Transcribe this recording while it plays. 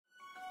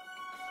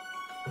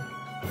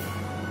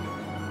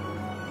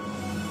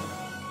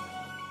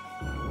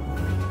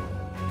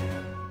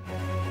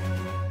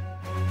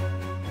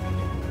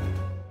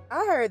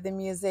heard the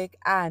music.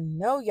 I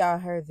know y'all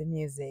heard the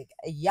music.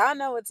 Y'all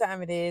know what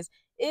time it is.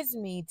 It's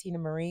me, Tina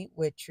Marie,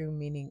 with True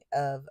Meaning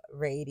of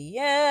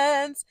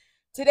Radiance.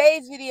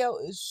 Today's video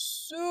is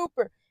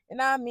super, and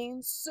I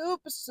mean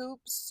super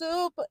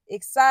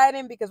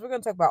exciting because we're going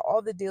to talk about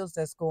all the deals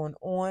that's going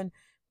on.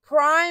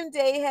 Prime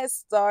Day has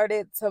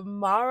started.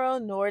 Tomorrow,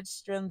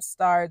 Nordstrom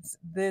starts.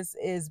 This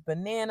is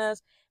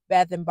bananas.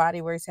 Bath and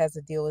Body Works has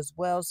a deal as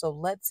well. So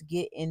let's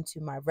get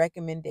into my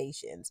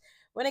recommendations.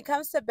 When it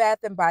comes to Bath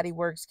and Body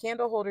Works,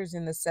 candle holders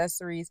and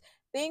accessories,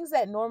 things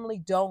that normally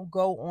don't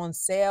go on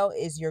sale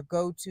is your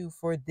go-to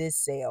for this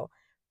sale.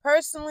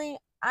 Personally,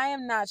 I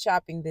am not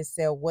shopping this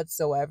sale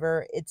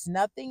whatsoever. It's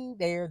nothing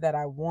there that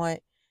I want.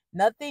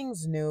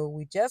 Nothing's new.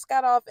 We just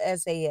got off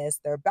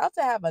SAS. They're about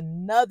to have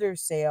another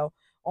sale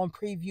on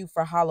preview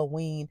for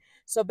Halloween.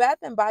 So Bath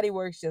and Body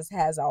Works just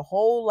has a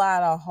whole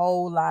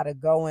lot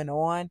of going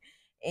on,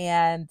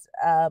 and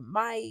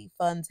my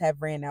funds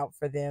have ran out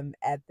for them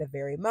at the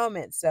very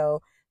moment.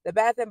 So the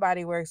Bath and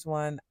Body Works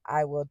one,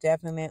 I will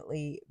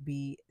definitely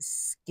be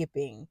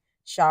skipping.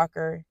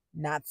 Shocker,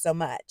 not so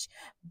much.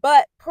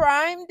 But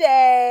Prime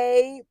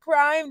Day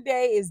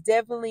is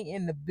definitely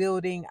in the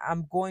building.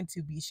 I'm going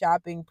to be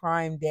shopping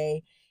Prime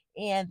Day,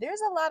 and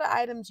there's a lot of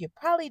items you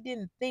probably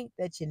didn't think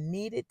that you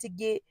needed to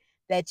get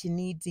that you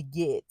need to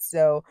get.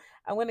 So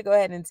I'm going to go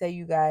ahead and tell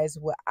you guys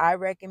what I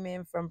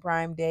recommend from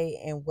Prime Day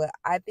and what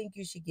I think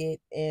you should get,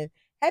 and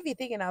have you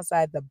thinking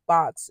outside the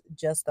box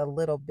just a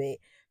little bit.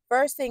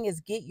 First thing is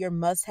get your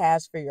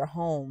must-haves for your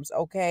homes,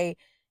 okay?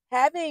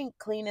 Having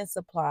cleaning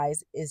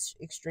supplies is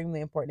extremely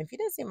important. If you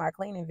didn't see my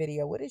cleaning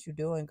video, what is you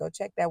doing? Go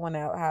check that one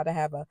out, how to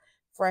have a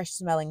fresh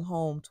smelling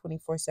home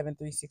 24/7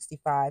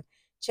 365.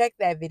 Check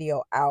that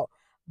video out.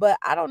 But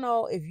I don't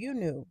know if you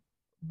knew,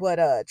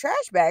 but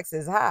trash bags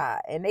is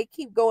high and they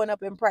keep going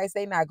up in price.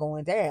 They not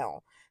going down.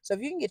 So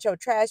if you can get your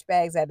trash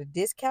bags at a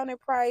discounted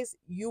price,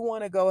 you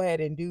want to go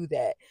ahead and do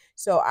that.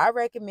 So I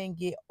recommend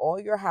get all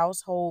your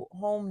household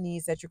home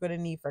needs that you're going to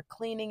need for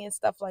cleaning and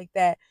stuff like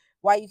that,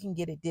 while you can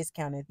get it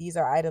discounted. These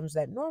are items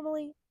that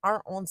normally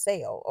aren't on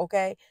sale,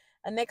 okay?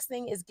 The next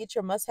thing is get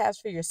your must-haves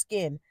for your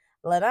skin.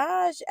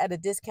 Laneige at a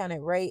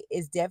discounted rate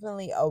is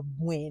definitely a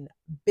win,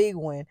 big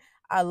win.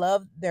 I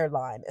love their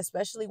line,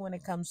 especially when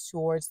it comes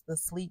towards the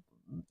sleep,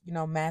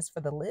 mask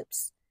for the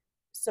lips.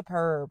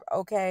 Superb.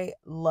 Okay.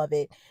 Love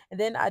it. And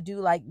then I do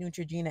like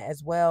Neutrogena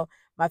as well.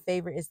 My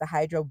favorite is the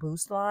Hydro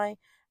Boost line.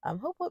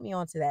 Who put me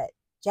onto that?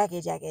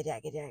 Jackie put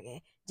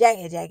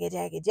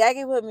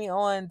me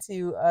on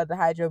to the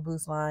Hydro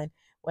Boost line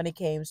when it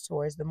came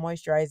towards the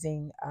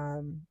moisturizing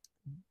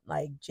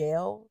like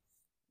gel,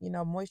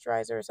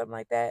 moisturizer or something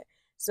like that.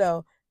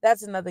 So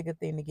that's another good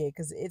thing to get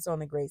because it's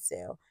on a great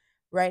sale.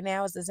 Right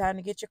now is the time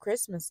to get your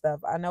Christmas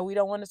stuff. I know we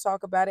don't want to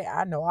talk about it.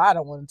 I know I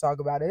don't want to talk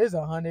about it. It's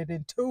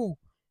 102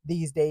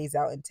 these days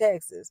out in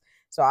Texas.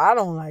 So I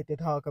don't like to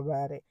talk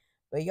about it.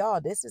 But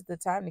y'all, this is the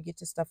time to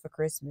get your stuff for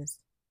Christmas.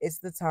 It's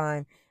the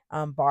time.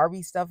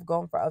 Barbie stuff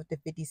going for up to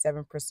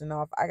 57%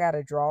 off. I got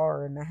a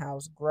drawer in the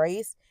house.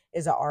 Grace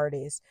is an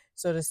artist.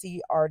 So to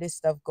see artist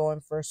stuff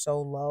going for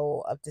so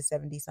low, up to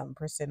 70 something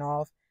percent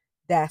off,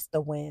 that's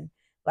the win.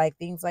 Like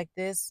things like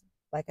this,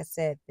 like I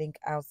said, think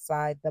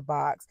outside the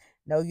box.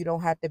 No, you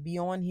don't have to be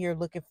on here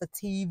looking for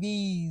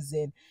TVs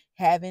and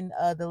having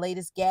the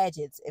latest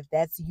gadgets. If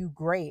that's you,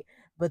 great.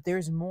 But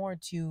there's more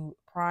to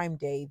Prime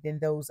Day than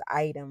those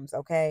items,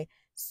 okay?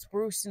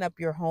 Sprucing up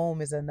your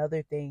home is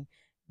another thing.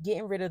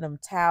 Getting rid of them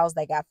towels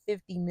that got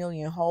 50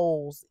 million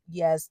holes.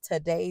 Yes,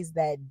 today's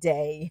that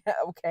day,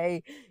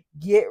 okay?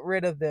 Get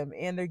rid of them.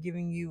 And they're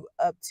giving you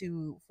up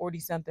to 40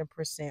 something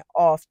percent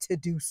off to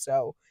do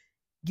so.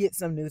 Get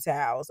some new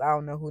towels. I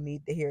don't know who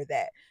need to hear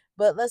that.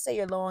 But let's say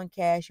you're low on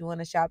cash, you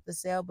want to shop the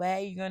sale, but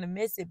hey, you're going to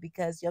miss it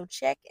because your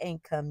check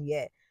ain't come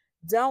yet.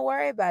 Don't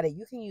worry about it.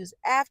 You can use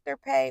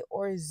Afterpay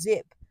or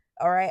Zip.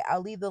 All right.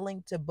 I'll leave the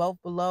link to both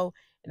below.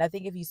 And I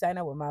think if you sign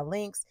up with my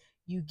links,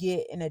 you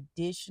get an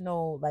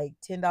additional like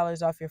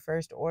 $10 off your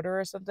first order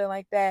or something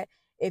like that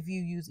if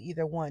you use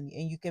either one,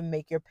 and you can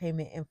make your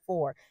payment in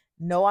four.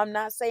 No, I'm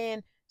not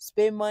saying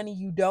spend money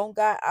you don't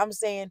got. I'm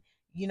saying,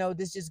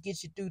 this just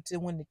gets you through to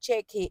when the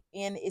check hit,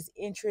 and is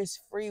interest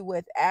free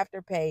with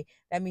Afterpay.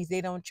 That means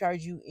they don't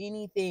charge you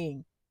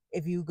anything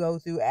if you go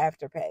through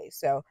Afterpay.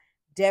 So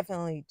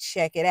definitely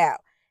check it out.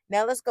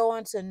 Now let's go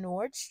on to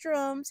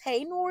Nordstrom's.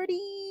 Hey,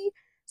 Nordy.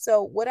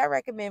 So what I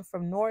recommend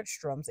from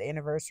Nordstrom's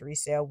anniversary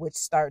sale, which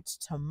starts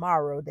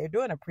tomorrow. They're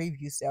doing a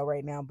preview sale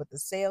right now, but the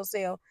sale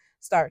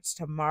starts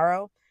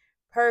tomorrow.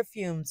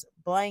 Perfumes,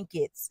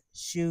 blankets,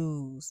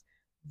 shoes.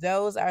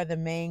 Those are the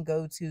main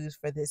go-tos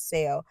for this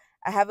sale.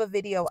 I have a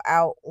video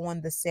out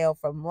on the sale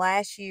from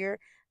last year.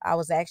 I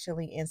was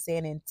actually in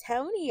San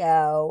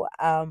Antonio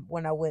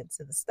when I went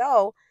to the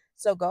store.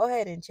 So go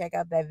ahead and check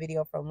out that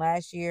video from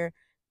last year.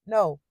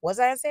 No, was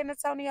I in San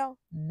Antonio?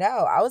 No,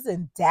 I was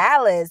in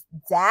Dallas.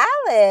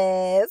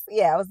 Dallas.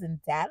 Yeah, I was in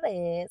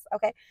Dallas.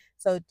 Okay.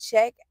 So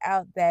check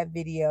out that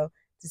video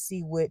to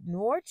see what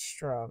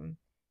Nordstrom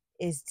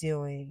is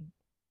doing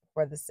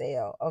for the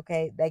sale.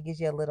 Okay. That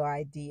gives you a little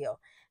idea.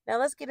 Now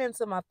let's get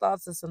into my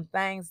thoughts of some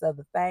things of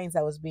the things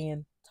that was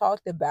being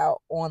talked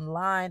about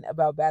online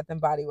about Bath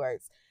and Body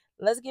Works.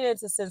 Let's get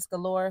into Sense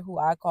Galore, who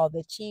I call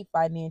the chief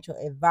financial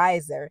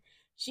advisor.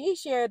 She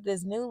shared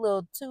this new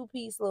little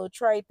two-piece little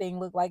tray thing,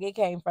 looked like it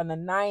came from the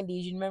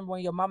 90s. You remember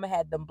when your mama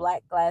had them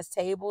black glass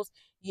tables?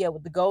 Yeah,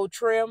 with the gold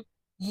trim.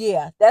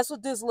 Yeah, that's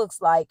what this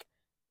looks like.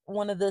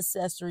 One of the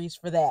accessories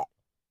for that.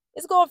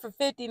 It's going for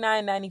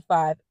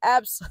 $59.95.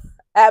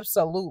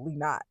 Absolutely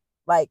not.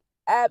 Like,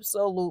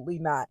 absolutely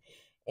not.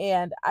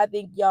 And I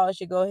think y'all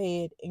should go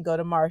ahead and go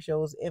to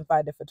Marshall's and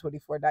find it for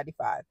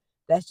 $24.95.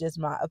 That's just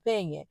my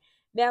opinion.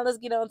 Now let's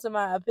get on to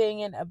my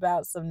opinion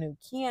about some new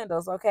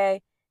candles,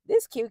 okay?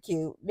 This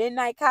cute.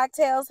 Midnight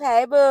cocktails.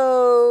 Hey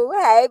boo.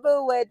 Hey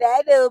boo, what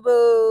that do,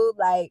 boo?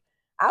 Like,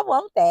 I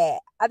want that.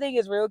 I think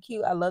it's real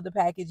cute. I love the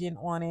packaging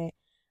on it.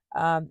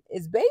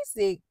 It's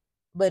basic,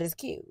 but it's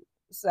cute.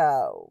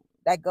 So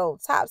that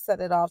gold top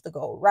set it off, the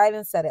gold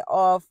writing set it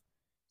off.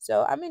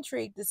 So I'm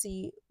intrigued to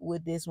see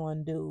what this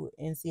one do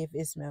and see if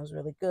it smells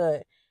really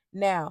good.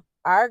 Now,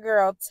 our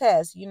girl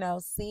Tess,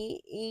 CEO,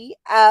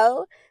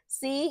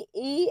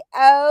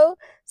 CEO,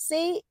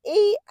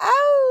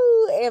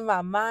 CEO. In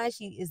my mind,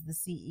 she is the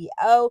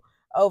CEO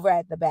over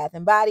at the Bath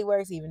and Body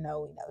Works, even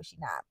though we know she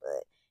not,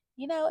 but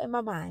in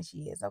my mind she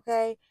is,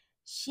 okay?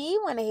 She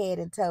went ahead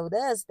and told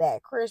us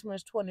that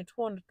Christmas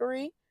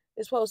 2023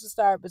 is supposed to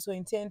start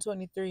between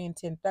 10:23 and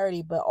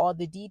 10:30, but all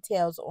the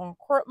details on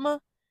Christmas,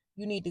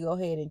 you need to go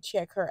ahead and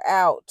check her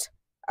out,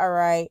 all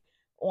right,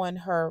 on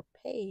her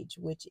page,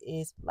 which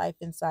is Life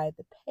Inside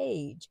the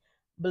Page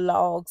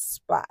blog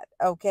spot,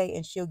 okay?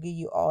 And she'll give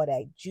you all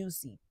that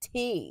juicy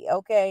tea,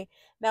 okay?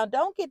 Now,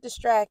 don't get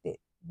distracted.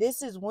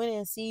 This is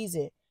winning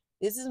season.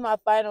 This is my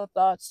final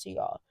thoughts to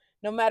y'all.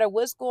 No matter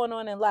what's going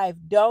on in life,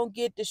 don't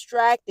get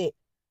distracted.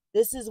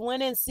 This is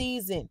winning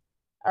season,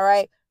 all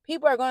right?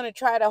 People are going to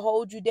try to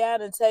hold you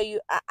down and tell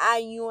you,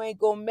 you ain't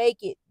going to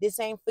make it. This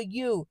ain't for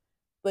you.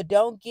 But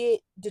don't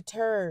get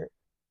deterred.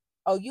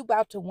 Oh, you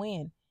about to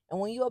win. And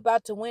when you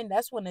about to win,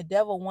 that's when the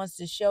devil wants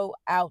to show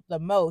out the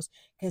most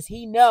because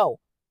he know,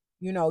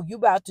 you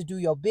about to do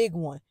your big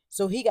one.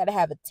 So he got to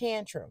have a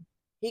tantrum.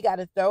 He got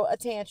to throw a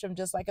tantrum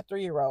just like a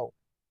 3-year-old,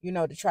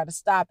 to try to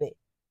stop it.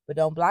 But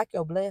don't block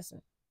your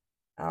blessing.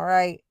 All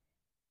right?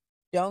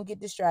 Don't get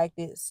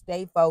distracted.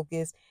 Stay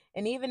focused.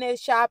 And even if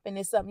shopping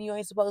is something you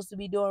ain't supposed to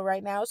be doing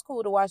right now, it's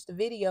cool to watch the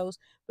videos,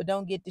 but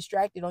don't get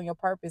distracted on your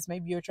purpose.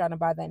 Maybe you're trying to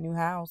buy that new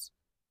house.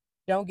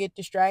 Don't get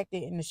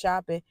distracted in the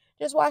shopping.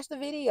 Just watch the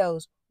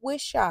videos.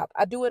 Wish shop.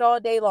 I do it all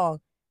day long.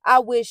 I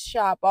wish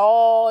shop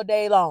all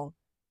day long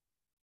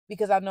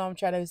because I know I'm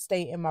trying to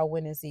stay in my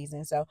winning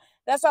season. So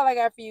that's all I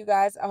got for you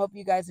guys. I hope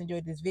you guys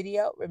enjoyed this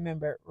video.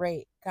 Remember,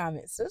 rate,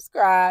 comment,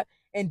 subscribe,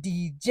 and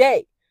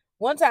DJ.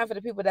 One time for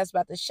the people that's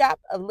about to shop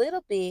a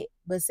little bit,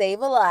 but save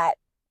a lot.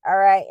 All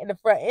right, in the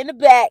front and the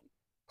back,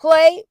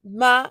 play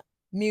my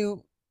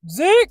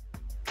music.